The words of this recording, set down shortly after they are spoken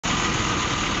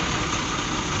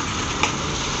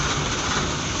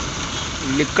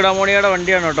Liquid അമോണിയയുടെ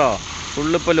വണ്ടിയാണ് കേട്ടോ.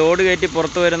 Full ഇപ്പോൾ ലോഡ് കയറ്റി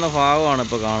പുറത്ത് വരുന്ന ഭാഗമാണ്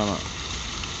ഇപ്പോൾ കാണുന്നത്.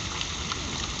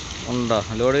 ഉണ്ടോ?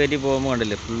 ലോഡ് കയറ്റി പോകുമ്പോൾ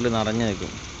കണ്ടില്ലേ ഫുള്ള് നിറഞ്ഞു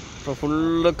നിൽക്കും. ഇപ്പോൾ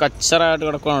ഫുള്ള് കച്ചറായിട്ട്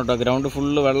കിടക്കുകയാണ് കേട്ടോ. ഗ്രൗണ്ട്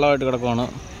ഫുള്ള് വെള്ളമായിട്ട് കിടക്കുകയാണ്.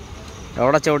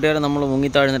 എവിടെ ചവിട്ടിയാലും നമ്മൾ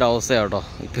മുങ്ങിത്താഴുന്നൊരു അവസ്ഥയാണ് കേട്ടോ.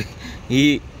 ഇപ്പം ഈ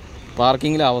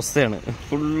പാർക്കിങ്ങിലെ അവസ്ഥയാണ്.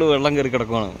 ഫുള്ള് വെള്ളം കയറി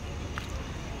കിടക്കുകയാണ്.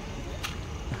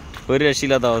 ഒരു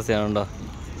രക്ഷയില്ലാത്ത അവസ്ഥയാണ് കേട്ടോ.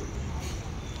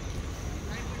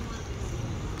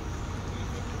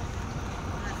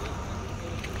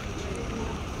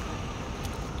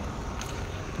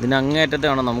 ഇതിന്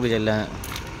അങ്ങേയറ്റത്താണ് നമുക്ക് ചെല്ലാൻ.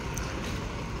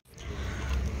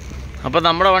 അപ്പോൾ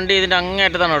നമ്മുടെ വണ്ടി ഇതിൻ്റെ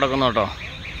അങ്ങേയറ്റത്താണ് കിടക്കുന്നത് കേട്ടോ.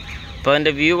 അപ്പോൾ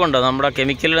അതിൻ്റെ വ്യൂ കൊണ്ടോ നമ്മുടെ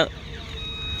കെമിക്കൽ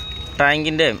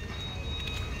ടാങ്കിൻ്റെ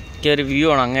ഒക്കെ ഒരു വ്യൂ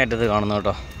ആണ് അങ്ങേയറ്റത്ത് കാണുന്നത്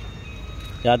കേട്ടോ.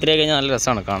 രാത്രിയായി കഴിഞ്ഞാൽ നല്ല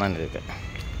രസമാണ് കാണാൻ ഇതൊക്കെ.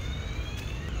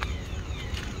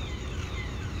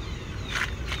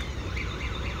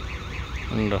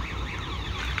 ഉണ്ടോ?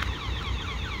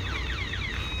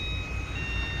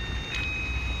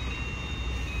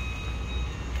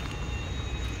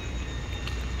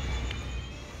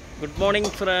 Good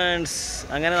morning friends.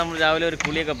 അങ്ങനെ നമ്മൾ രാവിലെ ഒരു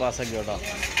കുളിയൊക്കെ പാസ്സാക്കി കേട്ടോ.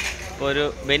 അപ്പോൾ ഒരു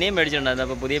ബനിയൻ മേടിച്ചിട്ടുണ്ടായിരുന്നു.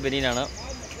 അപ്പോൾ പുതിയ ബനിയനാണ്,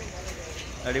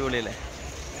 അടിപൊളിയല്ലേ.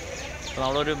 അപ്പോൾ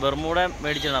നമ്മളൊരു ബെർമൂഡയും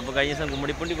മേടിച്ചിട്ടുണ്ട്. അപ്പോൾ കഴിഞ്ഞ ദിവസം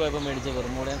കുമ്മിടിപ്പുണ്ടി പോയപ്പോൾ മേടിച്ച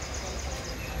ബെർമൂഡയും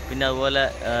പിന്നെ അതുപോലെ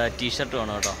ടീഷർട്ടും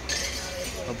ആണ് കേട്ടോ.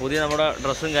 അപ്പോൾ പുതിയ നമ്മുടെ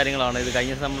ഡ്രസ്സും കാര്യങ്ങളാണ്. ഇത്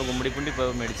കഴിഞ്ഞ ദിവസം നമ്മൾ കുമ്മിടിപ്പുണ്ടി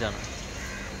പോയപ്പോൾ മേടിച്ചതാണ്.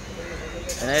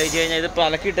 എന്നാ ചോദിച്ചു കഴിഞ്ഞാൽ ഇതിപ്പോൾ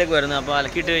അലക്കിയിട്ടേക്ക് വരുന്നത്. അപ്പോൾ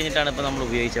അലക്കിയിട്ട് കഴിഞ്ഞിട്ടാണ് ഇപ്പോൾ നമ്മൾ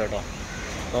ഉപയോഗിച്ചത് കേട്ടോ.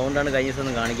 അപ്പോൾ അതുകൊണ്ടാണ് കഴിഞ്ഞ ദിവസം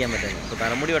ഒന്നും കാണിക്കാൻ പറ്റുന്നത്. ഇപ്പോൾ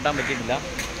തലമുടി വെട്ടാൻ പറ്റിയിട്ടില്ല.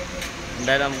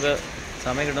 എന്തായാലും നമുക്ക്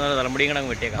സമയം കിട്ടുന്ന തലമുടിയും കൂടെ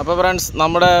അങ്ങ് വെട്ടിയേക്കാം. അപ്പോൾ ഫ്രണ്ട്സ്,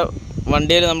 നമ്മുടെ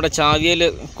വണ്ടിയിൽ നമ്മുടെ ചാവിയിൽ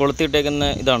കൊളുത്തിയിട്ടേക്കുന്ന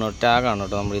ഇതാണ്, ടാഗാണ്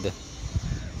കേട്ടോ നമ്മളിത്.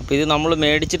 അപ്പോൾ ഇത് നമ്മൾ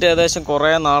മേടിച്ചിട്ട് ഏകദേശം കുറേ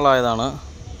നാളായതാണ്.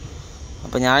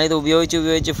 അപ്പോൾ ഞാനിത്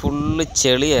ഉപയോഗിച്ച് ഫുള്ള്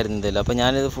ചെളിയായിരുന്നു ഇതിൽ. അപ്പോൾ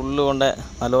ഞാനിത് ഫുള്ള് കൊണ്ട്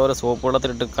നല്ലപോലെ സോപ്പ്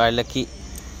വെള്ളത്തിലിട്ട് കലക്കി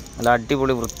നല്ല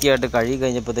അടിപൊളി വൃത്തിയായിട്ട് കഴുകി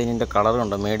കഴിഞ്ഞപ്പോഴത്തേക്കും ഇതിൻ്റെ കളർ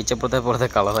കണ്ടോ, മേടിച്ചപ്പോഴത്തെ പോലത്തെ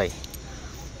കളറായി.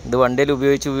 ഇത് വണ്ടിയിൽ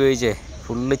ഉപയോഗിച്ചേ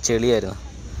ഫുള്ള് ചെളിയായിരുന്നു.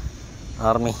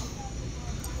 ആർമി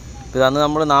ഇത് അന്ന്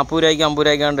നമ്മൾ 40 രൂപയ്ക്ക് 50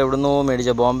 രൂപയ്ക്കാണ്ട് എവിടുന്നോ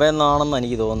മേടിച്ച, ബോംബെ നിന്നാണെന്ന്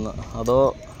എനിക്ക് തോന്നുന്നു, അതോ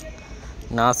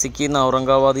നാസിക്കിൽ നിന്ന്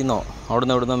ഔറംഗാബാദിൽ നിന്നോ അവിടെ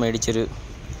നിന്ന് എവിടുന്നോ മേടിച്ചൊരു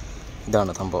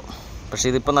ഇതാണ് സംഭവം. പക്ഷേ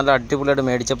ഇതിപ്പോൾ നല്ല അടിപൊളിയായിട്ട്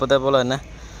മേടിച്ചപ്പോഴത്തെ പോലെ തന്നെ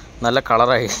നല്ല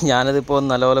കളറായി. ഞാനിതിപ്പോൾ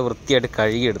നല്ലപോലെ വൃത്തിയായിട്ട്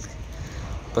കഴുകിയെടുത്ത്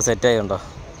ഇപ്പോൾ സെറ്റായി ഉണ്ടോ.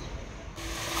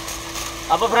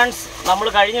 അപ്പോൾ ഫ്രണ്ട്സ്, നമ്മൾ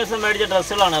കഴിഞ്ഞ ദിവസം മേടിച്ച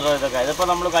ഡ്രസ്സുകളാണ് കേട്ടോ ഇതൊക്കെ. ഇതിപ്പോൾ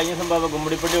നമ്മൾ കഴിഞ്ഞ ദിവസം പോയപ്പോൾ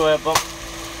കുമ്മിടിപ്പുട്ടി പോയപ്പം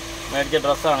മേടിച്ച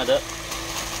ഡ്രസ്സാണിത്.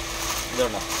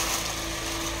 ഇതുണ്ടോ,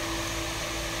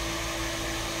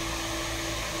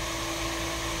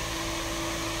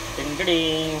 ടിങ്കടി,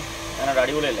 അതിനോട്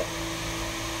അടിപൊളിയല്ലേ.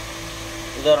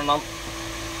 ഇതൊരെണ്ണം,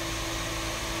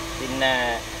 പിന്നെ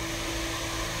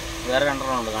വേറെ 2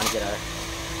 എണ്ണം ഉണ്ട്, കാണിച്ചു തരാവേ.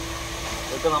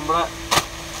 ഇതൊക്കെ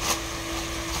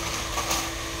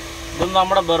ഇതൊന്നും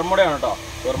നമ്മുടെ ബെർമുഡയാണ് കേട്ടോ.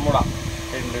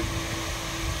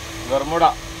 ബെർമുഡ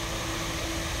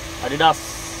അഡിഡാസ്.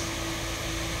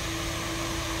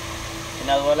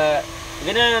 പിന്നെ അതുപോലെ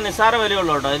ഇതിന് നിസ്സാര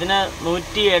വിലയുള്ളൂ കേട്ടോ. ഇതിന്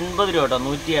 180 രൂപ കേട്ടോ,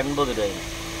 180 രൂപ.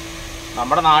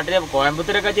 നമ്മുടെ നാട്ടിലെ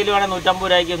കോയമ്പത്തൂരൊക്കെ ചെല്ലുവാണെങ്കിൽ 150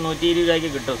 രൂപയ്ക്ക് 120 രൂപയ്ക്ക്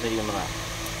കിട്ടും ശരിക്കും.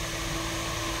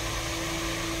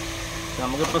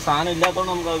 നമുക്കിപ്പോൾ സാധനം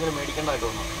ഇല്ലാത്തതുകൊണ്ട് നമുക്ക് അതിങ്ങനെ മേടിക്കേണ്ടതായിട്ട്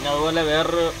തോന്നും. പിന്നെ അതുപോലെ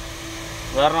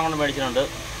വേറൊരെണ്ണം കൊണ്ട് മേടിച്ചിട്ടുണ്ട്.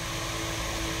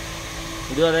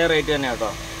 ഇതും അതേ റേറ്റ് തന്നെ കേട്ടോ.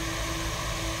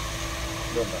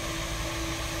 ഇതുണ്ട്,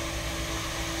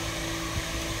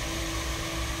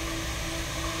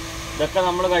 ഇതൊക്കെ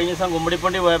നമ്മൾ കഴിഞ്ഞ ദിവസം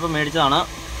കുമ്മിടിപ്പുണ്ടി പോയപ്പോൾ മേടിച്ചതാണ്.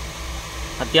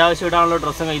 അത്യാവശ്യം ഇടാനുള്ള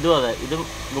ഡ്രസ്സൊക്കെ ഇതും അതെ, ഇതും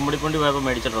കുമ്മിടിപ്പുണ്ടി പോയപ്പോൾ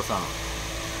മേടിച്ച ഡ്രസ്സാണ്.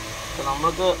 അപ്പോൾ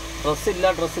നമ്മൾക്ക് ഡ്രസ്സില്ല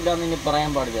എന്ന് ഇനി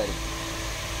പറയാൻ പാടില്ല.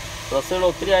 ഡ്രസ്സുകൾ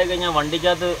ഒത്തിരി ആയിക്കഴിഞ്ഞാൽ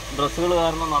വണ്ടിക്കകത്ത് ഡ്രസ്സുകൾ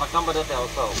കാരണം നടക്കാൻ പറ്റാത്ത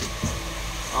അവസ്ഥ ആവും.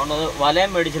 അതുകൊണ്ട് അത്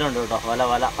വലയും മേടിച്ചിട്ടുണ്ട് കേട്ടോ.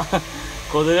 വല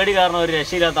കൊതുകടി കാരണം ഒരു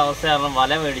രക്ഷയില്ലാത്ത അവസ്ഥ കാരണം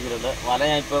വല മേടിച്ചിട്ടുണ്ട്. വല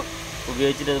ഞാനിപ്പോൾ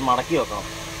ഉപയോഗിച്ചിട്ട് ഇത് മടക്കി വെക്കണം.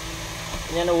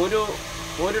 ഞാൻ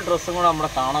ഒരു ഡ്രസ്സും കൂടെ നമ്മുടെ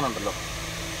കാണാനുണ്ടല്ലോ,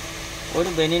 ഒരു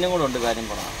ബനിയനും കൂടെ ഉണ്ട് കാര്യം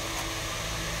പറയാം.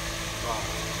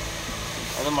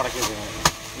 അത് മടക്കി വെക്കുന്നത്.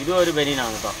 ഇതും ഒരു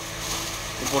ബനിയനാണ് കേട്ടോ.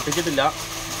 ഇത് പൊട്ടിച്ചിട്ടില്ല.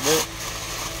 ഇത്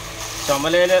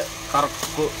ചുമലയിൽ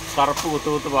കറുപ്പ്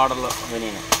കുത്ത് പാടുള്ള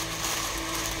ബനിയന്.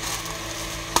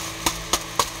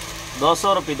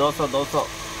 200 റുപ്പി. ഇത്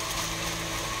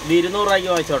 200 രൂപയ്ക്ക്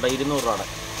വാങ്ങിച്ചോട്ടെ. 200 രൂപയുടെ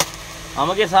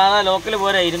നമുക്ക് സാധാരണ ലോക്കൽ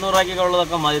പോരെ. 200 രൂപയ്ക്കൊക്കെ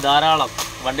ഉള്ളതൊക്കെ മതി, ധാരാളം.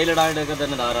 വണ്ടിയിലിടാനായിട്ടൊക്കെ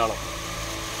തന്നെ ധാരാളം.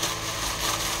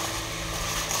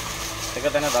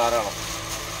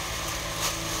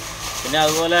 പിന്നെ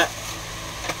അതുപോലെ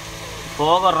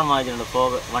ഫോഗ് ഒരെണ്ണം വാങ്ങിച്ചിട്ടുണ്ട്.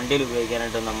 ഫോഗ് വണ്ടിയിൽ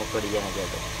ഉപയോഗിക്കാനായിട്ട്, നമുക്ക് അടിക്കാനൊക്കെ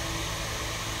ആയിട്ട്.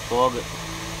 ഫോഗ്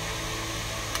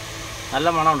നല്ല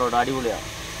മണമുണ്ട് കേട്ടോ, അടിപൊളിയാണ്.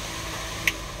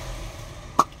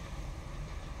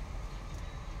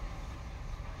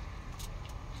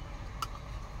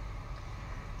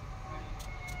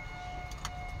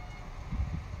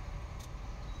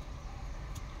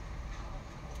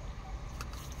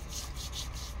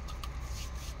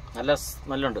 നല്ല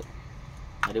സ്മെല്ലുണ്ട്,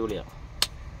 അടിപൊളിയാണ്.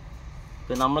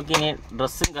 പിന്നെ നമുക്കിനി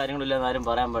ഡ്രസ്സും കാര്യങ്ങളും ഇല്ലാന്ന് ആരും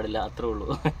പറയാൻ പാടില്ല, അത്രേ ഉള്ളൂ.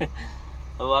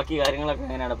 അപ്പോൾ ബാക്കി കാര്യങ്ങളൊക്കെ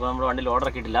എങ്ങനെയാണ്? അപ്പോൾ നമ്മൾ വണ്ടിയിൽ ഓർഡർ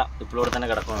ആക്കിയിട്ടില്ല, ഇപ്പോൾ ഇവിടെ തന്നെ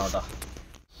കിടക്കണം കേട്ടോ.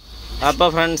 അപ്പോൾ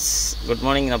ഫ്രണ്ട്സ് ഗുഡ്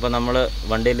മോർണിംഗ്. അപ്പോൾ നമ്മൾ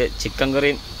വണ്ടിയിൽ ചിക്കൻ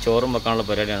കറിയും ചോറും വെക്കാനുള്ള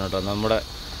പരിപാടിയാണ് കേട്ടോ. നമ്മുടെ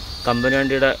കമ്പനി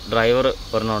വണ്ടിയുടെ ഡ്രൈവർ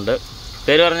പറഞ്ഞുകൊണ്ട്,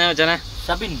 പേര് പറഞ്ഞാൽ വെച്ചാൽ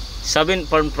ഷബിൻ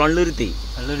പള്ളുരുത്തി.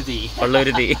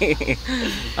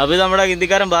 അപ്പോൾ ഇത് നമ്മുടെ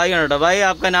ഹിന്ദിക്കാരൻ ഭായിയാണ് കേട്ടോ. ഭായി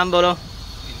ആപ്കാ നാം ബോലോ?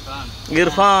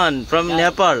 ഇർഫാൻ ഫ്രം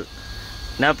നേപ്പാൾ.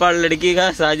 നേപ്പാൾ ലടുക്കിക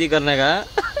സാജി കർണക.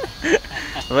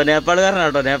 അപ്പോൾ നേപ്പാളുകാരനാണ്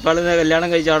കേട്ടോ. നേപ്പാളിൽ നിന്ന് കല്യാണം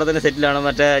കഴിച്ച് അവിടെ തന്നെ സെറ്റിലാണ്.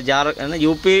 മറ്റേ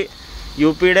യു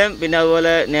പിയുടെയും പിന്നെ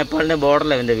അതുപോലെ നേപ്പാളിൻ്റെയും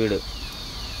ബോർഡറിലാണ് എൻ്റെ വീട്.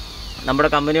 നമ്മുടെ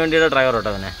കമ്പനി വണ്ടിയുടെ ഡ്രൈവർ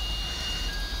കേട്ടോ പിന്നെ.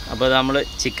 അപ്പോൾ നമ്മൾ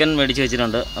ചിക്കൻ മേടിച്ച്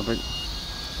വെച്ചിട്ടുണ്ട്. അപ്പോൾ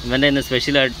ഇവൻ്റെ ഇന്ന്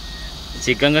സ്പെഷ്യലായിട്ട്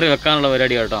ചിക്കൻ കറി വെക്കാനുള്ള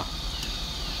പരിപാടി കേട്ടോ.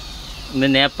 ഇന്ന്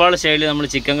നേപ്പാൾ സ്റ്റൈലിൽ നമ്മൾ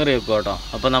ചിക്കൻ കറി വെക്കും കേട്ടോ.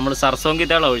 അപ്പോൾ നമ്മൾ സർസോങ്കി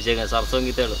തേളാണ് ഒഴിച്ചേക്കുന്നത്.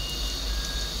 സർസോങ്കി തേള്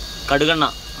കടുകെണ്ണ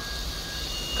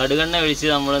ഒഴിച്ച്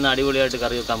നമ്മൾ അടിപൊളിയായിട്ട്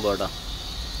കറി വെക്കാൻ പോകട്ടോ.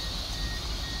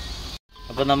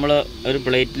 അപ്പോൾ നമ്മൾ ഒരു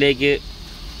പ്ലേറ്റിലേക്ക്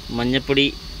മഞ്ഞൾപ്പൊടി,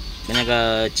 പിന്നെ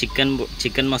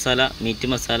ചിക്കൻ മസാല, മീറ്റ്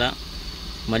മസാല,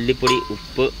 മല്ലിപ്പൊടി,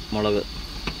 ഉപ്പ്, മുളക്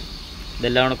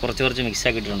ഇതെല്ലാം കൂടെ കുറച്ച് മിക്സ്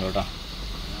ആക്കിയിട്ടുണ്ട് കേട്ടോ.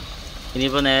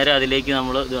 ഇനിയിപ്പോൾ നേരെ അതിലേക്ക്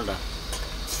നമ്മൾ ഇതുകൊണ്ടോ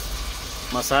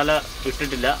മസാല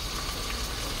ഇട്ടിട്ടില്ല,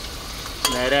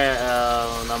 നേരെ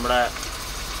നമ്മുടെ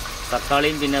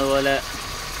തക്കാളിയും പിന്നെ അതുപോലെ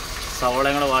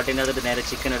സവോളയും കൂടെ വാട്ടിൻ്റെ അകത്തിട്ട് നേരെ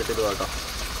ചിക്കൻ എടുത്തിട്ട് കേട്ടോ.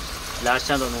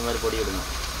 ലാസ്റ്റാന്ന് തോന്നുന്നു ഒരു പൊടി ഇടുന്നു.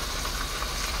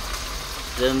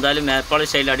 ഇതെന്തായാലും നേപ്പാളി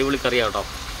സ്റ്റൈലിൽ അടിപൊളി കറിയാണ് കേട്ടോ.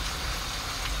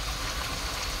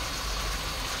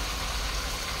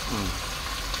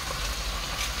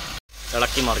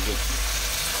 ഇളക്കി മറിക്കും.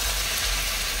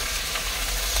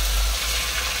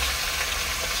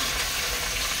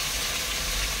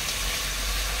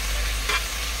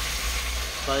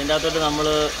 അപ്പോൾ അതിൻ്റെ അകത്തോട്ട് നമ്മൾ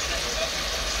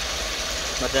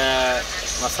മറ്റേ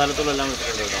മസാലത്തൂളെല്ലാം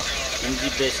ഇട്ടിട്ടുണ്ട് കേട്ടോ. ഇഞ്ചി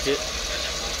പേസ്റ്റ്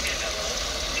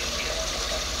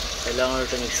എല്ലാം കൂടെ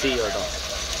ഇട്ട് മിക്സ് ചെയ്യുക കേട്ടോ.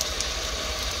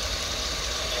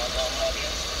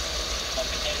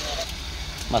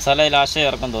 മസാല ലാസ്റ്റ്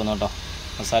ചേർക്കാൻ തോന്നും കേട്ടോ.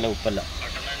 മസാല ഉപ്പല്ല.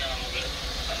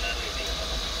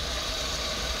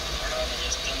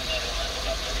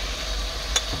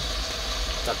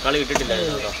 തക്കാളി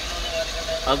ഇട്ടിട്ടില്ലായിരുന്നു കേട്ടോ.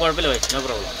 അത് കുഴപ്പമില്ല വൈ, നോ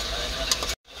പ്രോബ്ലം.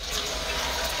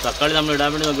 തക്കാളി നമ്മൾ ഇടാൻ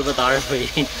വേണ്ടി നോക്കിയപ്പോൾ താഴെ പോയി.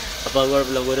 അപ്പോൾ അത്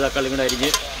കുഴപ്പമില്ല, ഒരു തക്കാളി കൂടെ അരിഞ്ഞ്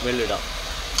വെള്ളിടാം.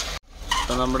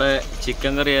 അപ്പോൾ നമ്മുടെ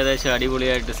ചിക്കൻ കറി ഏകദേശം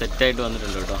അടിപൊളിയായിട്ട് സെറ്റായിട്ട്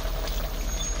വന്നിട്ടുണ്ട് കേട്ടോ.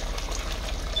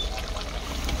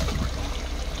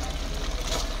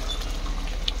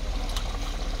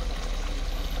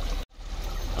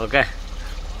 ഓക്കെ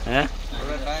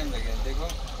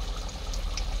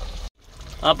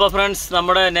അപ്പോൾ ഫ്രണ്ട്സ്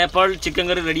നമ്മുടെ നേപ്പാൾ ചിക്കൻ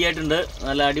കറി റെഡി ആയിട്ടുണ്ട്.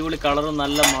 നല്ല അടിപൊളി കളറും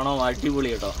നല്ല മണവും അടിപൊളി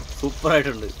കേട്ടോ.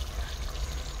 സൂപ്പറായിട്ടുണ്ട്,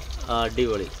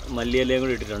 അടിപൊളി. മല്ലിയിലയും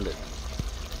കൂടി ഇട്ടിട്ടുണ്ട്.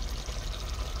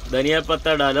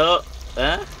 ധനിയപ്പത്ത ഡാലോ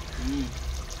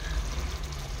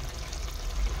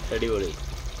അടിപൊളി.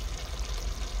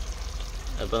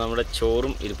 അപ്പോൾ നമ്മുടെ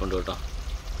ചോറും ഇരിപ്പുണ്ട് കേട്ടോ.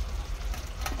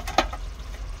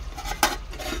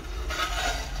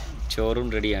 ചോറും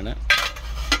റെഡിയാണ്.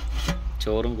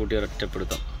 ചോറും കൂട്ടി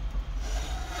ഒരൊറ്റപ്പെടുത്താം.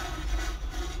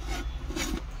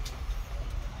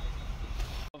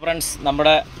 ഫ്രണ്ട്സ്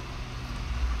നമ്മുടെ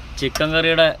ചിക്കൻ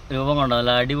കറിയുടെ രൂപം കൊണ്ടോ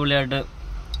നല്ല അടിപൊളിയായിട്ട്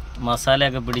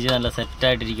മസാലയൊക്കെ പിടിച്ച് നല്ല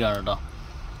സെറ്റായിട്ടിരിക്കുകയാണ് കേട്ടോ.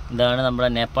 ഇതാണ് നമ്മുടെ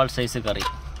നേപ്പാൾ സൈസ് കറി.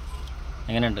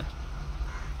 എങ്ങനെയുണ്ട്?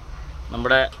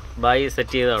 നമ്മുടെ ബായി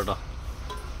സെറ്റ് ചെയ്തോ കേട്ടോ.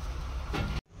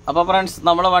 അപ്പോൾ ഫ്രണ്ട്സ്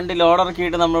നമ്മുടെ വണ്ടി ലോഡ്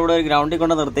ഇറക്കിയിട്ട് നമ്മളിവിടെ ഒരു ഗ്രൗണ്ടിൽ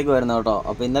കൊണ്ട് നിർത്തിക്ക് വരുന്നത് കേട്ടോ.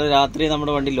 അപ്പോൾ ഇന്നലെ രാത്രി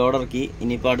നമ്മുടെ വണ്ടി ലോഡ് ഇറക്കി.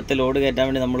 ഇനിയിപ്പോൾ അടുത്ത ലോഡ് കയറ്റാൻ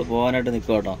വേണ്ടി നമ്മൾ പോകാനായിട്ട്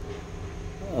നിൽക്കുക കേട്ടോ.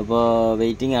 അപ്പോൾ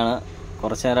വെയിറ്റിംഗ് ആണ്.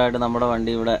 കുറച്ച് നേരമായിട്ട് നമ്മുടെ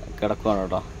വണ്ടി ഇവിടെ കിടക്കുകയാണ്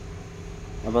കേട്ടോ.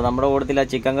 അപ്പോൾ നമ്മുടെ കൂട്ടത്തിൽ ആ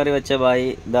ചിക്കൻ കറി വെച്ച ബായി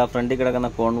ഇതാ ഫ്രണ്ടിൽ കിടക്കുന്ന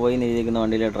കോൺവോയിൽ നിന്ന് ഇരിക്കുന്ന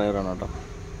വണ്ടിയിലെ ഡ്രൈവറാണ് കേട്ടോ.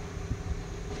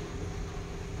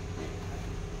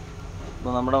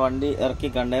 അപ്പോൾ നമ്മുടെ വണ്ടി ഇറക്കി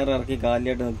കണ്ടെയ്നർ ഇറക്കി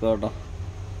കാലിയായിട്ട് നിൽക്കുക കേട്ടോ.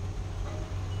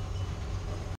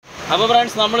 അപ്പോൾ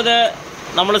ഫ്രണ്ട്സ്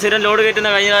നമ്മൾ സ്ഥിരം ലോഡ് കയറ്റുന്ന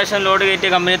കഴിഞ്ഞ പ്രാവശ്യം ലോഡ് കയറ്റിയ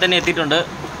കമ്പനി തന്നെ എത്തിയിട്ടുണ്ട്.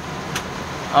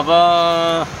 അപ്പോൾ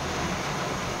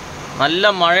നല്ല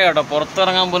മഴ കേട്ടോ.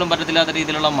 പുറത്തിറങ്ങാൻ പോലും പറ്റത്തില്ലാത്ത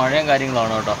രീതിയിലുള്ള മഴയും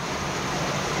കാര്യങ്ങളാണ് കേട്ടോ.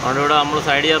 അവിടെ ഇവിടെ നമ്മൾ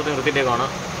സൈഡ് ചേർത്ത് നിർത്തിയിട്ടേക്കാണ്.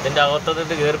 ഇതിൻ്റെ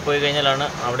അകത്തോട്ട് കയറിപ്പോയി കഴിഞ്ഞാലാണ്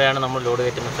അവിടെയാണ് നമ്മൾ ലോഡ്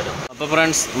കയറ്റുന്ന സ്ഥലം. അപ്പോൾ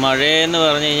ഫ്രണ്ട്സ് മഴയെന്ന്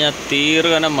പറഞ്ഞു കഴിഞ്ഞാൽ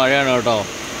തീർകനം മഴയാണ് കേട്ടോ.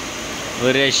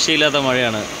 ഒരു രക്ഷയില്ലാത്ത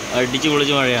മഴയാണ്, അടിച്ചു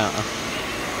പൊളിച്ച് മഴയാണ്.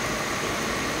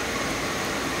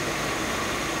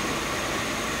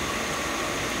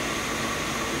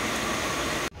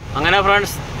 അങ്ങനെ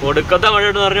ഫ്രണ്ട്സ് ഒടുക്കത്തെ മഴ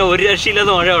എന്ന് പറഞ്ഞാൽ ഒരു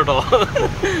രക്ഷയില്ലാത്ത മഴ കേട്ടോ.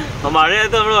 അപ്പോൾ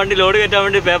മഴയത്ത് നമ്മൾ വണ്ടി ലോഡ് കയറ്റാൻ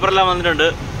വേണ്ടി പേപ്പറെല്ലാം വന്നിട്ടുണ്ട്.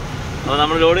 അപ്പോൾ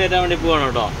നമ്മൾ ലോഡ് കയറ്റാൻ വേണ്ടി പോവാണ്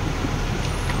കേട്ടോ.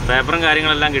 പേപ്പറും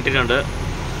കാര്യങ്ങളെല്ലാം കിട്ടിയിട്ടുണ്ട്.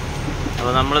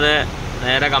 അപ്പോൾ നമ്മളിത്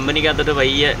നേരെ കമ്പനിക്കകത്തിട്ട്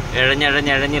പയ്യെ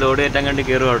ഇഴഞ്ഞ് ലോഡ് കയറ്റാൻ വേണ്ടി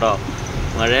കയറുക കേട്ടോ.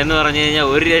 മഴയെന്ന് പറഞ്ഞു കഴിഞ്ഞാൽ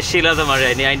ഒരു രക്ഷയില്ലാത്ത മഴ.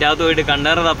 ഇനി അതിൻ്റെ അകത്ത് പോയിട്ട്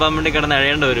കണ്ണേറ് തപ്പാൻ വേണ്ടി കിടന്ന്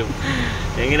എഴയേണ്ടി വരും.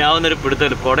 എങ്ങനെയാവുന്നൊരു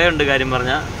പിടുത്തമില്ല. കുടയുണ്ട് കാര്യം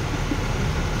പറഞ്ഞാൽ.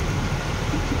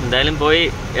 എന്തായാലും പോയി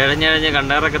ഇഴഞ്ഞിഴഞ്ഞ്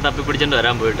കണ്ണേറൊക്കെ തപ്പി പിടിച്ചോണ്ട്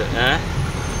വരാൻ പോയിട്ട്.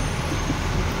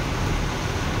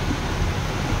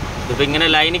 ഇതിപ്പോൾ ഇങ്ങനെ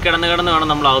ലൈനിൽ കിടന്ന് വേണം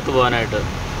നമ്മൾ അകത്ത് പോകാനായിട്ട്.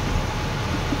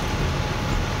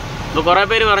 ഇപ്പോൾ കുറേ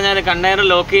പേര് പറഞ്ഞാൽ കണ്ടെയ്നർ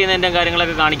ലോക്ക് ചെയ്യുന്നതിൻ്റെ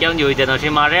കാര്യങ്ങളൊക്കെ കാണിക്കാമെന്ന് ചോദിച്ചായിരുന്നു.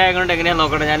 പക്ഷേ മഴ ആയതുകൊണ്ട് എങ്ങനെയാണെന്ന്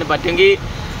നോക്കട്ടെ. ഞാൻ പറ്റുമെങ്കിൽ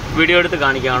വീഡിയോ എടുത്ത്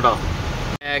കാണിക്കാം കേട്ടോ.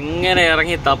 എങ്ങനെ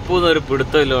ഇറങ്ങി തപ്പുന്നൊരു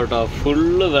പിടുത്തമില്ല കേട്ടോ.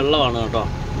 ഫുള്ള് വെള്ളമാണ് കേട്ടോ.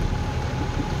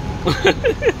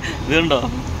 ഇതുണ്ടോ?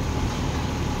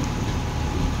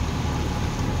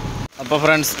 അപ്പോൾ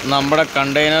ഫ്രണ്ട്സ്, നമ്മുടെ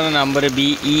കണ്ടെയ്നർ നമ്പർ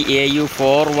BEAU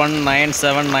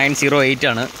 419790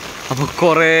 ആണ്. അപ്പോൾ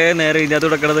കുറേ നേരം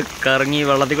ഇതിനകത്തൂടെ കിടന്ന് കറങ്ങി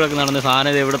വെള്ളത്തിൽ കൂടെ നടന്ന് സാധനം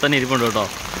ഇത് ഇവിടെ തന്നെ ഇരിപ്പുണ്ട് കേട്ടോ.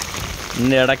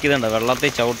 ഇതിൻ്റെ ഇടയ്ക്ക് ഇതുണ്ട്, വെള്ളത്തിൽ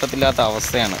ചവിട്ടത്തില്ലാത്ത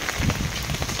അവസ്ഥയാണ്.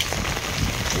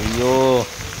 അയ്യോ,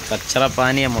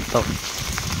 കച്ചറപ്പാനിയ മൊത്തം.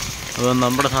 അപ്പോൾ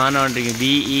നമ്മുടെ സാധനം കണ്ടിരിക്കും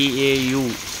BEAU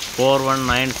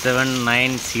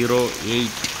 419790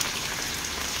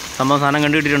 സംഭവം സാധനം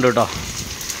കണ്ടുകിട്ടിട്ടുണ്ട് കേട്ടോ.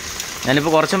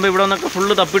 ഞാനിപ്പോൾ കുറച്ച് മുമ്പ് ഇവിടെ വന്നൊക്കെ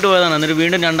ഫുള്ള് തപ്പിട്ട് പോയതാണ്. എന്നിട്ട്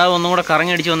വീണ്ടും രണ്ടാമത് ഒന്നും കൂടെ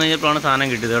കറങ്ങി അടിച്ച് വന്നു കഴിഞ്ഞപ്പോഴാണ് സാധനം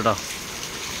കിട്ടിയത് കേട്ടോ.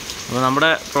 അപ്പോൾ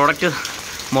നമ്മുടെ പ്രോഡക്റ്റ്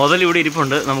മുതൽ ഇവിടെ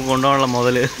ഇരിപ്പുണ്ട്, നമുക്ക് കൊണ്ടുപോകാനുള്ള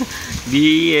മുതൽ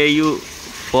BEAU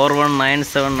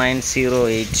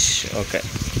 419790. ഓക്കെ.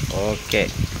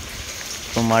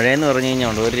 ഇപ്പോൾ മഴയെന്ന് പറഞ്ഞു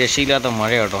കഴിഞ്ഞാൽ ഒരു രക്ഷയില്ലാത്ത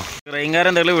മഴ കേട്ടോ.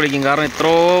 റെയിൻകാരൻ തെളി വിളിക്കും. കാരണം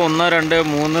ഇത്രയോ 1 2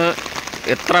 3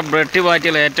 എത്ര ബ്രെഡ്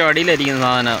പാറ്റിയാൽ ഏറ്റവും അടിയിലായിരിക്കുന്ന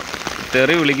സാധനം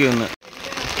തെറി വിളിക്കുമെന്ന്.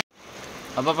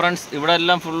 അപ്പോൾ ഫ്രണ്ട്സ്, ഇവിടെ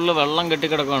എല്ലാം ഫുള്ള് വെള്ളം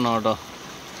കെട്ടിക്കിടക്കുകയാണ് കേട്ടോ.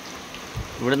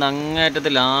 ഇവിടുന്ന് അങ്ങേറ്റത്ത്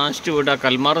ലാസ്റ്റ് പോയിട്ട് ആ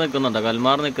കൽമാർ നിൽക്കുന്നുണ്ടോ?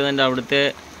 കൽമാർ നിൽക്കുന്നതിൻ്റെ അവിടുത്തെ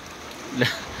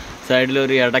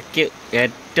സൈഡിലൊരു ഇടയ്ക്ക്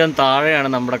ഏറ്റവും താഴെയാണ്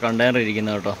നമ്മുടെ കണ്ടെയ്നർ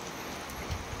ഇരിക്കുന്നത് കേട്ടോ.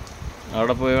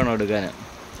 അവിടെ പോയി വേണം എടുക്കാൻ.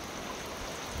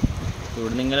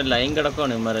 ഇവിടുന്ന് ഇങ്ങനെ ലൈൻ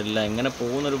കിടക്കുകയാണ് ഇവന്മാരെല്ലാം. എങ്ങനെ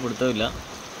പോകുന്നൊരു പിടുത്തമില്ല.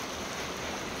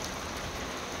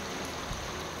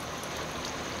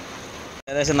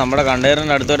 ഏകദേശം നമ്മുടെ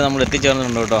കണ്ടെയ്നറിൻ്റെ അടുത്ത് വരെ നമ്മൾ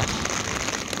എത്തിച്ചേർന്നിട്ടുണ്ട് കേട്ടോ.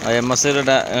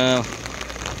 MSയുടെ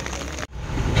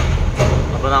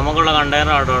അപ്പോൾ നമുക്കുള്ള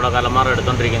കണ്ടെയ്നർ ആട്ടോ കേട്ടോ കലമാർ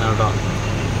എടുത്തോണ്ടിരിക്കുന്നത് കേട്ടോ.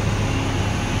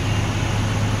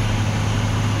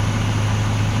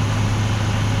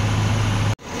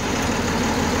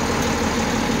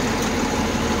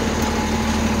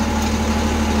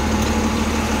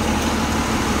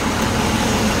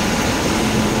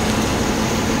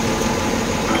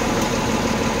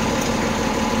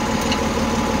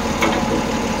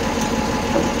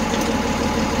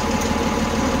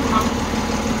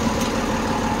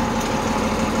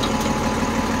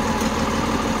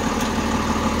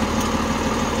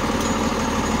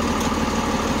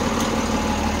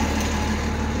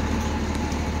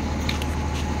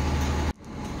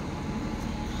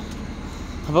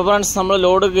 അപ്പോൾ ഫ്രണ്ട്സ്, നമ്മൾ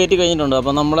ലോഡ് കയറ്റി കഴിഞ്ഞിട്ടുണ്ട്.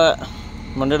 അപ്പോൾ നമ്മളെ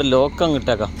വണ്ടിയുടെ ലോക്ക് അങ്ങ്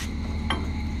ഇട്ടേക്കാം.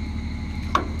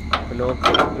 ലോക്ക്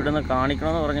ഇവിടുന്ന്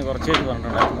കാണിക്കണമെന്ന് പറഞ്ഞ് കുറച്ച് പേര്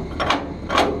പറഞ്ഞിട്ടുണ്ടായിരുന്നു.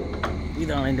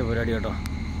 ഇതാണ് അതിൻ്റെ പരിപാടി കേട്ടോ.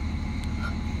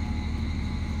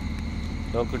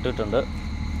 ലോക്ക് ഇട്ടിട്ടുണ്ട്.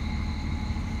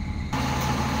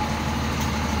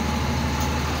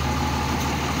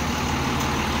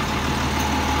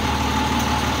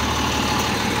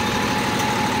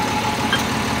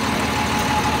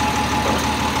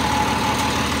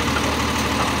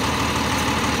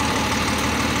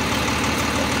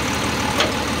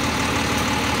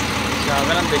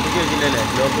 ശകലം തെറ്റിച്ച് വെച്ചില്ലല്ലേ,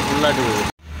 ലോക്ക് ഫുള്ളായിട്ട് പോയി.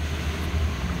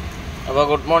 അപ്പോൾ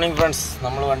ഗുഡ് മോർണിംഗ് ഫ്രണ്ട്സ്,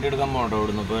 നമ്മൾ വണ്ടി എടുക്കാൻ പോകട്ടോ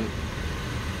ഇവിടുന്ന്. ഇപ്പോൾ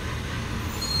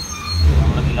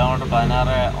നമ്മുടെ കിലോമീറ്റർ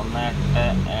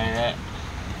 16,187.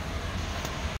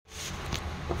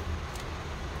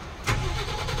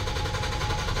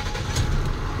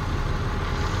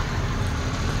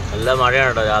 നല്ല മഴയാണ്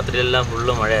കേട്ടോ. രാത്രിയിലെല്ലാം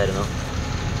ഫുള്ള് മഴയായിരുന്നു.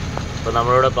 അപ്പോൾ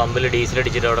നമ്മളിവിടെ പമ്പിൽ ഡീസൽ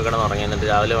അടിച്ചിട്ട് അവിടെ കിടന്ന് ഉറങ്ങി. എന്നിട്ട്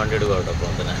രാവിലെ വണ്ടി എടുക്കുക കേട്ടോ. അപ്പോൾ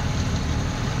തന്നെ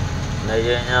എന്താ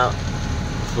വെച്ച് കഴിഞ്ഞാൽ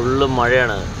ഫുള്ള്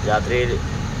മഴയാണ്.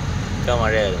 രാത്രിയിലൊക്കെ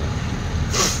മഴയായിരുന്നു.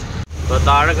 ഇപ്പോൾ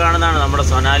താഴെ കാണുന്നതാണ് നമ്മുടെ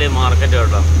സൊനാലി മാർക്കറ്റ്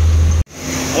കേട്ടോ.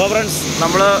 അപ്പോൾ ഫ്രണ്ട്സ്,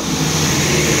 നമ്മൾ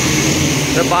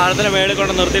പാലത്തിന് മേളിൽ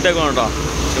കൊണ്ട് നിർത്തിയിട്ടേക്കും കേട്ടോ.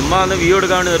 ചുമ്മാ ഒന്ന് വ്യൂ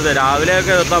എടുക്കാൻ വേണ്ടി നിർത്തുക.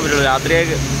 രാവിലെയൊക്കെ നിർത്താൻ പറ്റുള്ളൂ,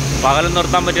 രാത്രിയൊക്കെ പകലും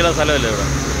നിർത്താൻ പറ്റിയുള്ള സ്ഥലമല്ലേ ഇവിടെ.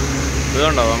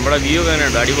 ഇതുകൊണ്ടോ നമ്മുടെ വ്യൂ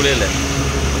എങ്ങനെയുണ്ട്, അടിപൊളിയല്ലേ.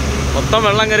 മൊത്തം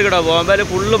വെള്ളം കയറി കേട്ടോ. ബോംബെയിൽ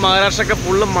ഫുള്ള്, മഹാരാഷ്ട്രയൊക്കെ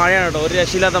ഫുള്ള് മഴയാണ് കേട്ടോ. ഒരു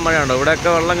രക്ഷയില്ലാത്ത മഴയുണ്ടോ. ഇവിടെയൊക്കെ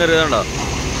വെള്ളം കയറിയതുണ്ടോ.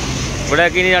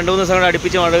 ഇവിടെയൊക്കെ ഇനി 2-3 ദിവസം കൂടെ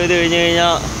അടുപ്പിച്ച് മഴ പെയ്ത് കഴിഞ്ഞ്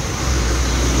കഴിഞ്ഞാൽ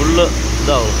ഫുള്ള്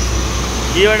ഇതാവും.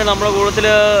 ഈ വണ്ടി നമ്മുടെ കൂട്ടത്തിൽ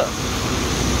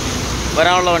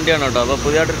വരാനുള്ള വണ്ടിയാണ് കേട്ടോ. അപ്പോൾ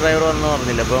പുതിയതായിട്ട് ഡ്രൈവർ വന്നെന്ന്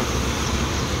പറഞ്ഞില്ല. അപ്പം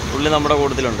പുള്ളി നമ്മുടെ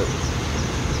കൂട്ടത്തിലുണ്ട്.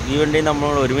 ഈ വണ്ടി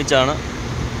നമ്മൾ ഒരുമിച്ചാണ്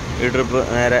ഈ ട്രിപ്പ്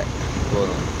നേരെ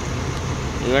പോകുന്നത്.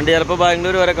 ഈ വണ്ടി ചിലപ്പോൾ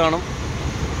ബാംഗ്ലൂർ വരെ കാണും.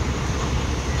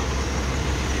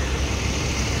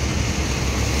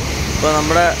 ഇപ്പോൾ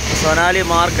നമ്മുടെ സൊനാലി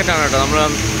മാർക്കറ്റാണ് കേട്ടോ. നമ്മൾ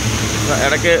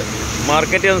ഇടയ്ക്ക്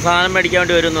മാർക്കറ്റിൽ ഒന്ന് സാധനം മേടിക്കാൻ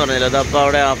വേണ്ടി വരും എന്ന് പറഞ്ഞില്ല. അത് അപ്പോൾ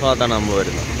അവിടെ ആ ഭാഗത്താണ് നമ്മൾ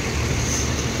വരുന്നത്.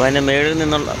 അപ്പോൾ അതിൻ്റെ മേളിൽ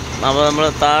നിന്നുള്ള നമ്മൾ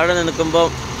താഴെ നിൽക്കുമ്പോൾ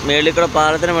മേളിൽ കൂടെ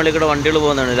പാലത്തിന് മേളിൽ കൂടെ വണ്ടികൾ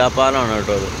പോകുന്നതാണ്. ആ പാലമാണ്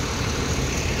കേട്ടോ അത്.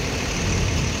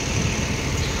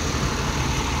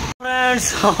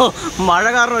 ഫ്രണ്ട്സ്, മഴ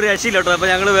കാരണം ഒരു രക്ഷയില്ല കേട്ടോ. അപ്പോൾ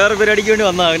ഞങ്ങൾ വേറെ പരിപാടിക്ക് വേണ്ടി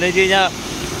വന്നതാണ്. എന്ന് വെച്ച് കഴിഞ്ഞാൽ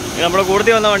നമ്മുടെ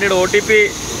കൂടുതൽ വന്ന വണ്ടിയുടെ OTP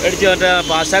അടിച്ച് മറ്റേ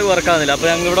ഫാസ്റ്റാഗ് വർക്കാകുന്നില്ല. അപ്പോൾ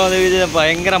ഞങ്ങൾ ഇവിടെ വന്ന് കഴിഞ്ഞാൽ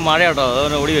ഭയങ്കര മഴ കേട്ടോ.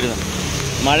 അതുകൊണ്ട് ഓടി വരുന്നത്.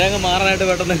 മഴ അങ്ങ് മാറാനായിട്ട്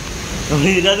പെട്ടെന്ന്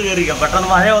ഇതിനകത്ത് കയറിക്കാം.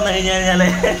 പെട്ടെന്ന് മഴ വന്നു കഴിഞ്ഞാൽ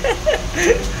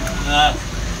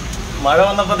മഴ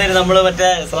വന്നപ്പോഴത്തേന് നമ്മൾ മറ്റേ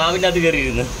സ്ലാബിൻ്റെ അകത്ത്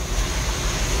കയറിയിരുന്നു.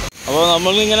 അപ്പോൾ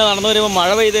നമ്മളിങ്ങനെ നടന്നു വരുമ്പോൾ മഴ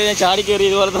പെയ്ത് കഴിഞ്ഞാൽ ചാടി കയറി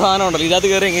ഇതുപോലത്തെ സാധനം ഉണ്ടല്ലോ,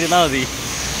 ഇതിനകത്ത് കയറി ഇങ്ങനെ ഇരുന്നാൽ മതി.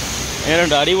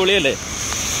 എങ്ങനെയുണ്ട്? അടിപൊളിയല്ലേ?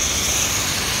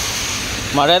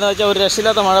 മഴയെന്ന് വെച്ചാൽ ഒരു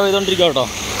രക്ഷയില്ലാത്ത മഴ പെയ്തുകൊണ്ടിരിക്കുക കേട്ടോ.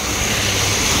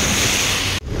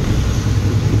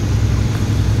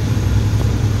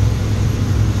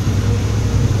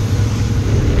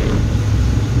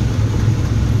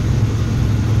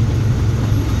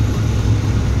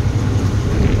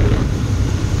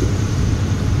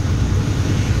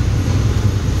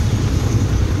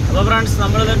 അപ്പോൾ ഫ്രണ്ട്സ്,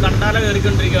 നമ്മളിത് കണ്ടാല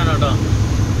കയറിക്കൊണ്ടിരിക്കുകയാണ് കേട്ടോ.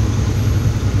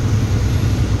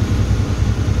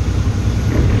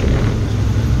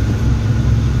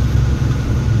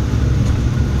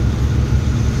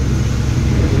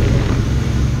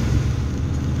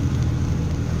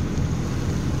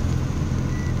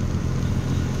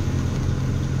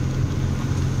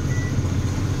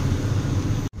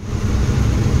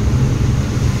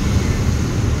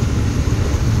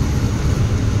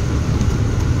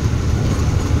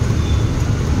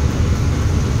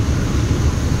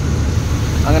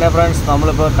 അങ്ങനെ ഫ്രണ്ട്സ്,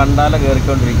 നമ്മളിപ്പോൾ കണ്ടാല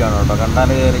കയറിക്കൊണ്ടിരിക്കുകയാണ് കേട്ടോ. കണ്ടാല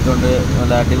കയറിക്കൊണ്ട്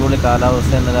നല്ല അടിപൊളി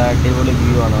കാലാവസ്ഥ, നല്ല അടിപൊളി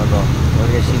വ്യൂ ആണ് കേട്ടോ. ഒരു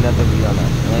രക്ഷയില്ലാത്ത വ്യൂ ആണ്.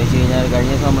 എന്ന് വെച്ച് കഴിഞ്ഞാൽ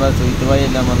കഴിഞ്ഞ ദിവസം നമ്മുടെ സ്വീറ്റ് ബായി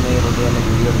എല്ലാം വന്ന് ഈ റോഡ് തന്നെ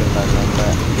വീഡിയോ ഒക്കെ ഉണ്ടായിരുന്നു, നമ്മുടെ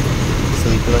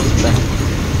സ്വീറ്റ് ബായിത്തെ.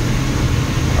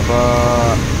 അപ്പോൾ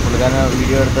പുള്ളിക്കാരൻ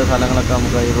വീഡിയോ എടുത്ത സ്ഥലങ്ങളൊക്കെ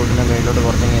നമുക്ക് ഈ റോഡിൻ്റെ മേലോട്ട്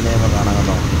കുറച്ച് കഴിഞ്ഞാൽ കാണാം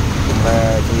കേട്ടോ. നമ്മുടെ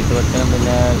സ്വീറ്റ് ബച്ചനും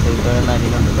പിന്നെ സ്വീറ്റ് ബായിയുടെ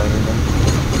അനിയനുണ്ടല്ലോ, അതിനും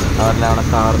അവരെല്ലാം അവിടെ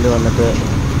കാറിൽ വന്നിട്ട്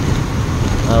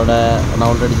അവിടെ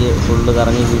റൗണ്ട് അടിച്ച് ഫുള്ള്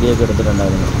കറങ്ങി വീഡിയോ ഒക്കെ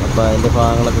എടുത്തിട്ടുണ്ടായിരുന്നു. അപ്പോൾ അതിൻ്റെ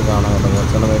ഭാഗങ്ങളൊക്കെ കാണാം കേട്ടോ.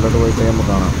 കുറച്ചുകൂടെ മേലോട്ട് പോയി കഴിയുമ്പോൾ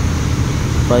കാണാം.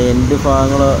 അപ്പോൾ എൻ്റെ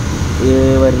ഭാഗങ്ങൾ ഈ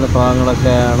വരുന്ന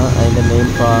ഭാഗങ്ങളൊക്കെയാണ് അതിൻ്റെ മെയിൻ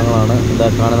ഭാഗങ്ങളാണ്. ഇതാ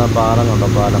കാണുന്ന പാലം കണ്ടോ,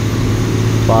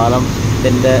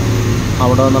 പാലത്തിൻ്റെ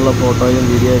അവിടെ നിന്നുള്ള ഫോട്ടോയും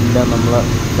വീഡിയോ എല്ലാം നമ്മൾ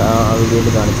വീഡിയോയിൽ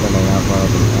കാണിച്ചിട്ടുണ്ടായിരുന്നു ആ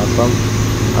ഭാഗത്തിൽ. അപ്പം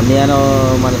അന്ന് ഞാൻ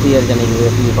മനസ്സിൽ വിചാരിച്ചാണ്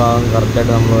ഈ ഭാഗം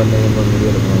കറക്റ്റായിട്ട് നമ്മൾ വല്ല ചെയ്യുമ്പോൾ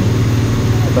വീഡിയോ എടുക്കുന്നത്.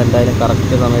 അപ്പോൾ എന്തായാലും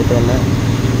കറക്റ്റ് സമയത്ത് തന്നെ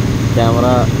ക്യാമറ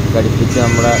ഘടിപ്പിച്ച്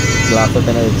നമ്മുടെ ഗ്ലാസ്സിൽ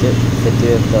തന്നെ വെച്ച് സെറ്റ്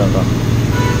ചെയ്തെടുത്ത കേട്ടോ.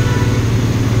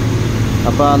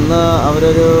 അപ്പോൾ അന്ന്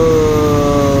അവരൊരു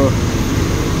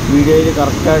വീഡിയോയിൽ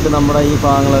കറക്റ്റായിട്ട് നമ്മുടെ ഈ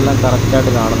ഭാഗങ്ങളെല്ലാം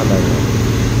കറക്റ്റായിട്ട് കാണുന്നുണ്ടായിരുന്നു.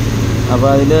 അപ്പോൾ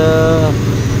അതിൽ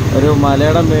ഒരു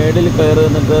മലയുടെ മേളിൽ കയറി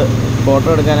നിന്നിട്ട് ഫോട്ടോ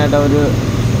എടുക്കാനായിട്ട് അവർ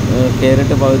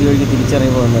കയറിയിട്ട് പകുതി വഴിക്ക്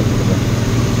തിരിച്ചറിയുമ്പോൾ വന്നിട്ടുണ്ട്.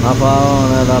 ആ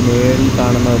ഭാഗമാണ് അത്, ആ മേളിൽ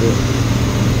കാണുന്ന ഒരു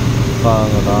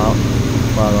ഭാഗം കേട്ടോ. ആ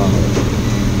ഭാഗമാണ്.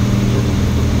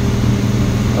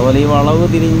 അതുപോലെ ഈ വളവ്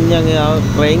തിരിഞ്ഞങ്ങ് ആ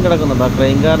ക്രെയിൻ കിടക്കുന്നുണ്ട്. ആ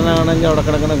ക്രെയിൻകാരനാണെങ്കിൽ അവിടെ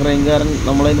കിടക്കുന്ന ക്രെയിൻകാരൻ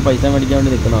നമ്മളതിൽ പൈസ മേടിക്കാൻ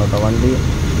വേണ്ടി നിൽക്കുന്ന കേട്ടോ. വണ്ടി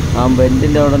ആ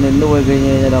ബെൻറ്റിൻ്റെ അവിടെ നിന്ന് പോയി കഴിഞ്ഞ്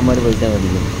കഴിഞ്ഞാൽ അമ്മമാർ പൈസ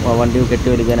മേടിക്കും. ആ വണ്ടി കെട്ടി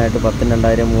വലിക്കാനായിട്ട് 10,000,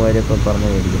 2,000, 3,000 ഒക്കെ പറഞ്ഞ്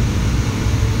മേടിക്കും.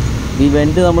 ഈ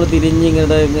ബെൻറ്റ് നമ്മൾ തിരിഞ്ഞ്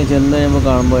ഇങ്ങനത്തെ ചെന്ന് കഴിയുമ്പോൾ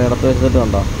കാണുമ്പോൾ ഇടത്ത് വശത്തോട്ട്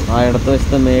കണ്ടോ, ആ ഇടത്ത്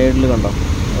വശത്തെ മേളിൽ കണ്ടോ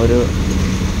ഒരു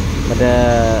മറ്റേ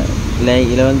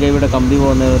 11 kV കമ്പി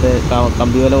പോകുന്ന ഒരു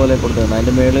കമ്പി പോലെ കൊടുത്തിട്ടുണ്ട്.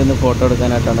 അതിൻ്റെ മേളിൽ നിന്ന് ഫോട്ടോ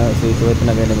എടുക്കാനായിട്ടാണ് സ്വീറ്റ്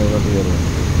വയറ്റിനൊക്കെ അതിൻ്റെ മേലോട്ട് കയറുന്നത്.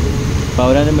 അപ്പോൾ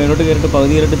അവരതിൻ്റെ മേലോട്ട് കയറിയിട്ട്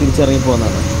പകുതി കയറിയിട്ട് തിരിച്ചിറങ്ങി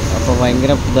പോകുന്നതാണ്. അപ്പോൾ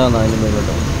ഭയങ്കര ഇതാണ് അതിൻ്റെ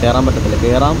മേലോട്ട് കയറാൻ പറ്റത്തില്ല.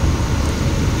 കയറാം,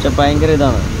 പക്ഷെ ഭയങ്കര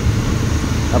ഇതാണ്.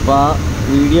 അപ്പോൾ ആ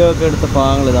വീഡിയോ ഒക്കെ എടുത്ത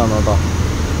ഭാഗങ്ങൾ ഇതാണ് കേട്ടോ.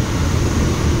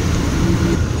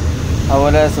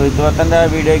 അതുപോലെ സ്വീറ്റ് വത്തൻ്റെ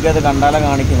വീഡിയോയ്ക്ക് അത് കണ്ടാല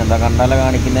കാണിക്കുന്നുണ്ട്. ആ കണ്ടാല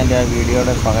കാണിക്കുന്നതിൻ്റെ ആ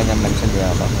വീഡിയോയുടെ ഭാഗം ഞാൻ മെൻഷൻ ചെയ്യാം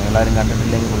കേട്ടോ. നിങ്ങളാരും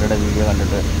കണ്ടിട്ടില്ലെങ്കിൽ പുള്ളിയുടെ വീഡിയോ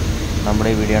കണ്ടിട്ട് നമ്മുടെ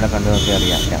ഈ വീഡിയോയുടെ കണ്ടു നോക്കി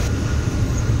അറിയാം.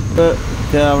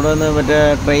 അവിടെ നിന്ന് മറ്റേ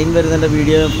ട്രെയിൻ വരുന്നതിൻ്റെ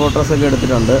വീഡിയോ ഫോട്ടോസൊക്കെ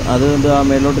എടുത്തിട്ടുണ്ട്. അത് ആ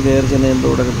മേലോട്ട് കയറി ചെന്ന് കഴിയുമ്പോൾ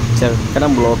ഇവിടെ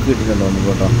ചെക്കനം ബ്ലോക്ക് കിട്ടിയിട്ടുണ്ട് നമുക്ക്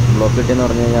കേട്ടോ. ബ്ലോക്ക് കിട്ടിയെന്ന്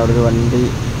പറഞ്ഞു കഴിഞ്ഞാൽ അവിടെ ഒരു വണ്ടി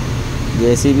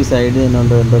JCB സൈഡിൽ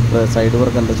നിന്നുകൊണ്ട് എന്തോ സൈഡ്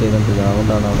വർക്ക് എന്തോ ചെയ്തുകൊണ്ടിരിക്കുന്നത്.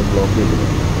 അതുകൊണ്ടാണ് അവിടെ ബ്ലോക്ക്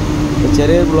കിട്ടിയത്.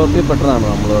 ചെറിയൊരു ബ്ലോക്കിൽ പെട്ടതാണ്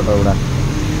നമ്മൾ കേട്ടോ ഇവിടെ.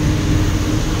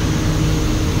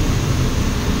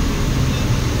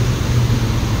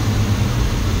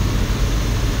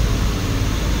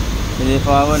 ഈ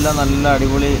ഭാഗമെല്ലാം നല്ല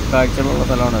അടിപൊളി കാഴ്ചകളുള്ള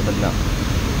സ്ഥലമാണ് ഇതെല്ലാം.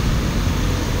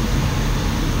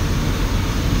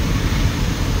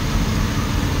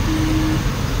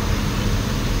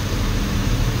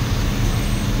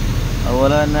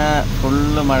 അതുപോലെ തന്നെ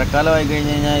ഫുള്ള് മഴക്കാലമായി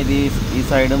കഴിഞ്ഞ് കഴിഞ്ഞാൽ ഈ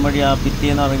സൈഡും വഴി ആ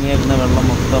ഭിത്തിയെന്ന് ഇറങ്ങി വരുന്ന വെള്ളം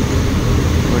മൊത്തം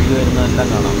ഒഴുകി വരുന്നതെല്ലാം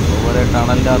കാണാം. അതുപോലെ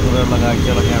ടണലിൻ്റെ അകത്തൂടെയുള്ള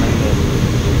കാഴ്ചകളൊക്കെ ആണെങ്കിൽ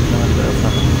നല്ല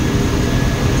രസമാണ്.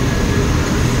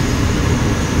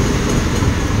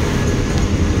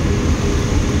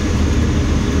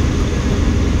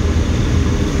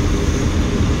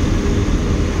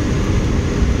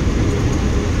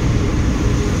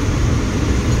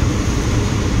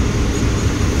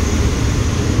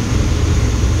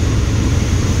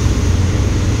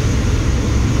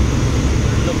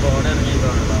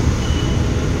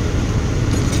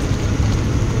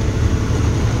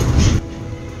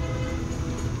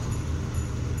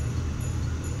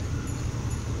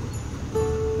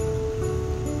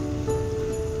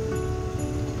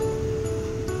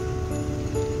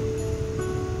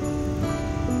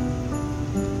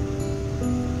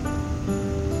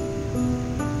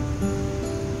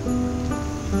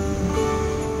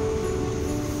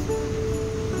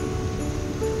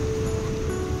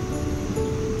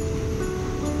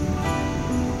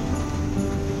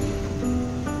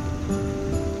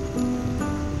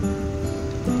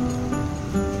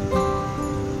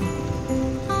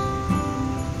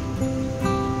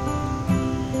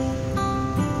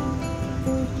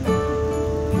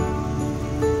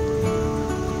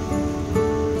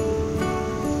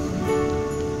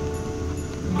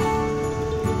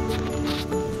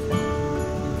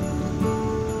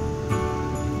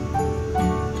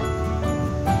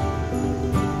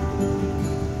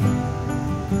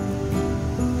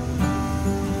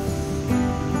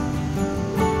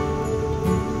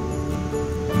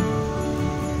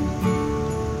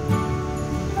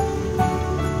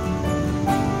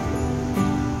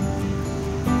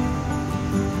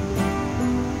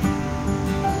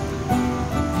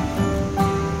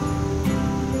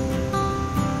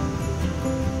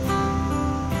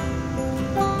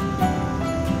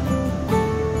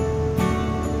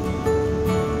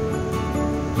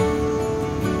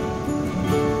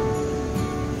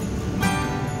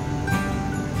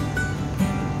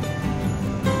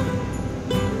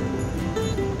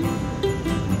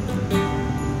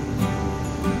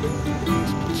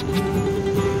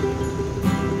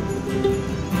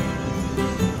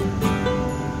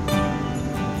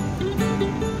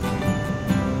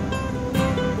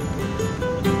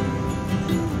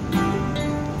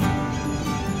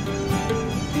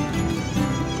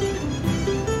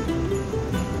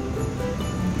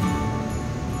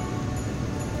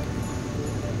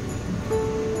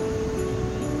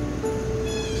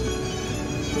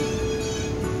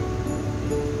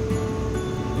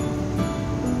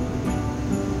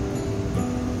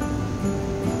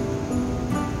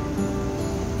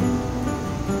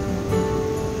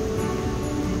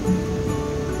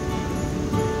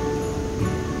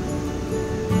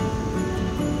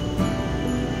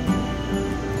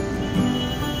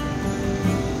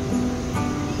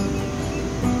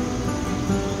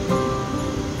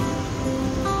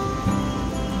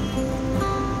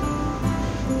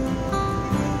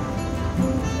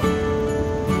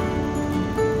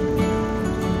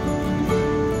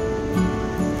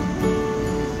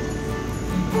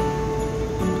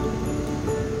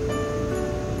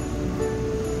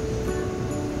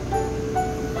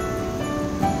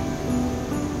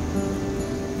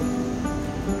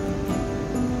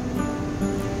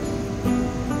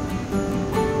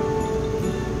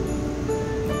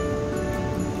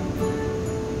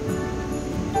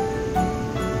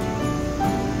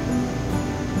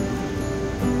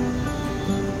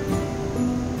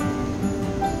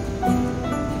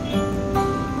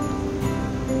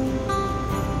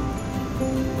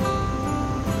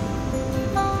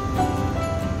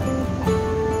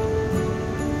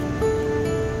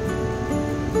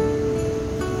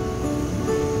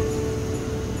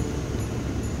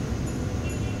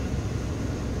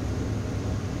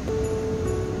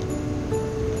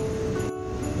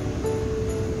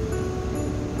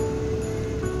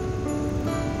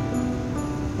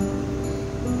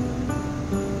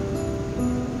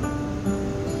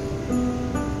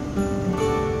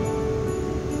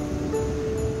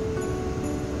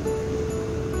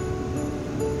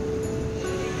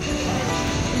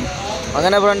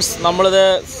 അങ്ങനെ ഫ്രണ്ട്സ് നമ്മളിത്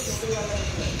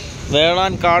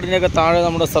വേളാൻ കാടിനൊക്കെ താഴെ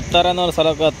നമ്മുടെ സത്താര എന്ന് പറയുന്ന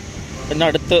സ്ഥലമൊക്കെ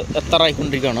ഇതിനടുത്ത്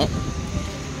എത്താറായിക്കൊണ്ടിരിക്കുകയാണ്.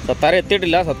 സത്താര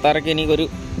എത്തിയിട്ടില്ല. സത്താരയ്ക്ക് എനിക്കൊരു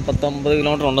 10-50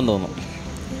 കിലോമീറ്റർ ഉണ്ടെന്ന് തോന്നുന്നു.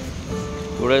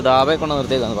 ഇവിടെ ധാബയെ കൊണ്ട്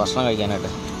നിർത്തിയേക്കാണ് ഭക്ഷണം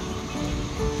കഴിക്കാനായിട്ട്.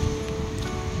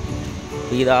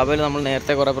 ഈ ധാബയിൽ നമ്മൾ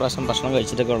നേരത്തെ കുറേ പ്രാവശ്യം ഭക്ഷണം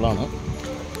കഴിച്ചിട്ടൊക്കെ ഉള്ളതാണ്.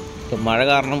 ഇപ്പം മഴ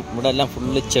കാരണം ഇവിടെ എല്ലാം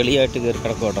ഫുള്ള് ചെളിയായിട്ട് കയറി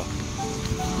കിടക്കും കേട്ടോ.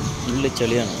 ഫുള്ള്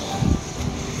ചെളിയാണ്.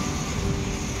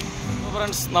 അപ്പോൾ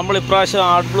ഫ്രണ്ട്സ് നമ്മൾ ഇപ്രാവശ്യം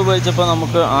ആഡ്ബ്ലൂ കഴിച്ചപ്പോൾ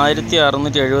നമുക്ക്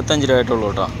 1675 രൂപ ആയിട്ടുള്ളൂ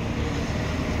കേട്ടോ.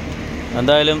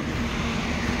 എന്തായാലും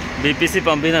BPC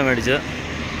പമ്പിൽ നിന്നാണ് മേടിച്ചത്.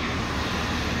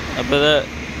 അപ്പോൾ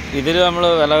ഇതിൽ നമ്മൾ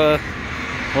വില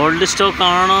ഓൾഡ് സ്റ്റോക്ക്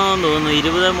ആണോ എന്ന് തോന്നുന്നു.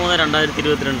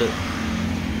 23/2022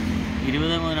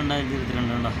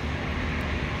 23/2022 ഉണ്ടോ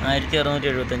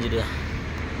 1675 രൂപ.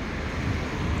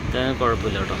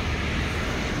 കുഴപ്പമില്ല കേട്ടോ.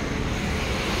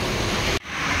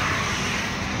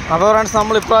 അപ്പോൾ ഫ്രണ്ട്സ്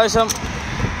നമ്മൾ ഇപ്രാവശ്യം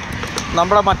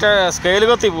നമ്മുടെ മറ്റേ സ്കെയിൽ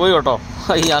കത്തി പോയി കേട്ടോ.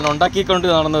 ഞാൻ ഉണ്ടാക്കിക്കൊണ്ട്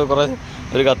നടന്നത്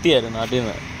ഒരു കത്തിയായിരുന്നു നാട്ടിൽ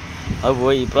നിന്ന്. അത്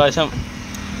പോയി. ഇപ്രാവശ്യം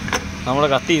നമ്മുടെ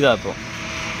കത്തി ഇതാ ഇപ്പോൾ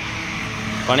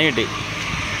പണി കിട്ടി.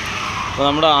 അപ്പോൾ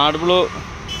നമ്മുടെ ആഡ്ബ്ലൂ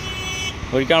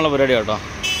ഒഴിക്കാനുള്ള പരിപാടി കേട്ടോ.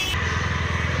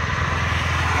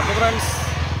 അപ്പോൾ ഫ്രണ്ട്സ്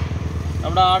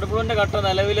നമ്മുടെ ആഡ്ബ്ലൂവിൻ്റെ കട്ട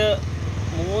നിലവിൽ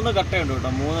 3 കട്ടയുണ്ട് കേട്ടോ.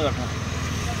 3 കട്ട.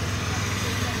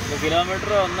 ഇപ്പോൾ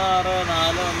കിലോമീറ്റർ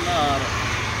 16,416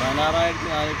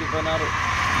 16,416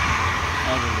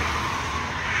 ആയിട്ടുണ്ട്.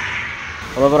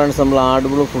 അപ്പോൾ ഫ്രണ്ട്സ് നമ്മൾ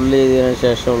ആഡ്ബ്ലൂ ഫുൾ ചെയ്തതിന്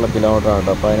ശേഷമുള്ള കിലോമീറ്റർ ആണ്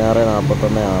കേട്ടോ.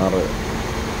 16,41,6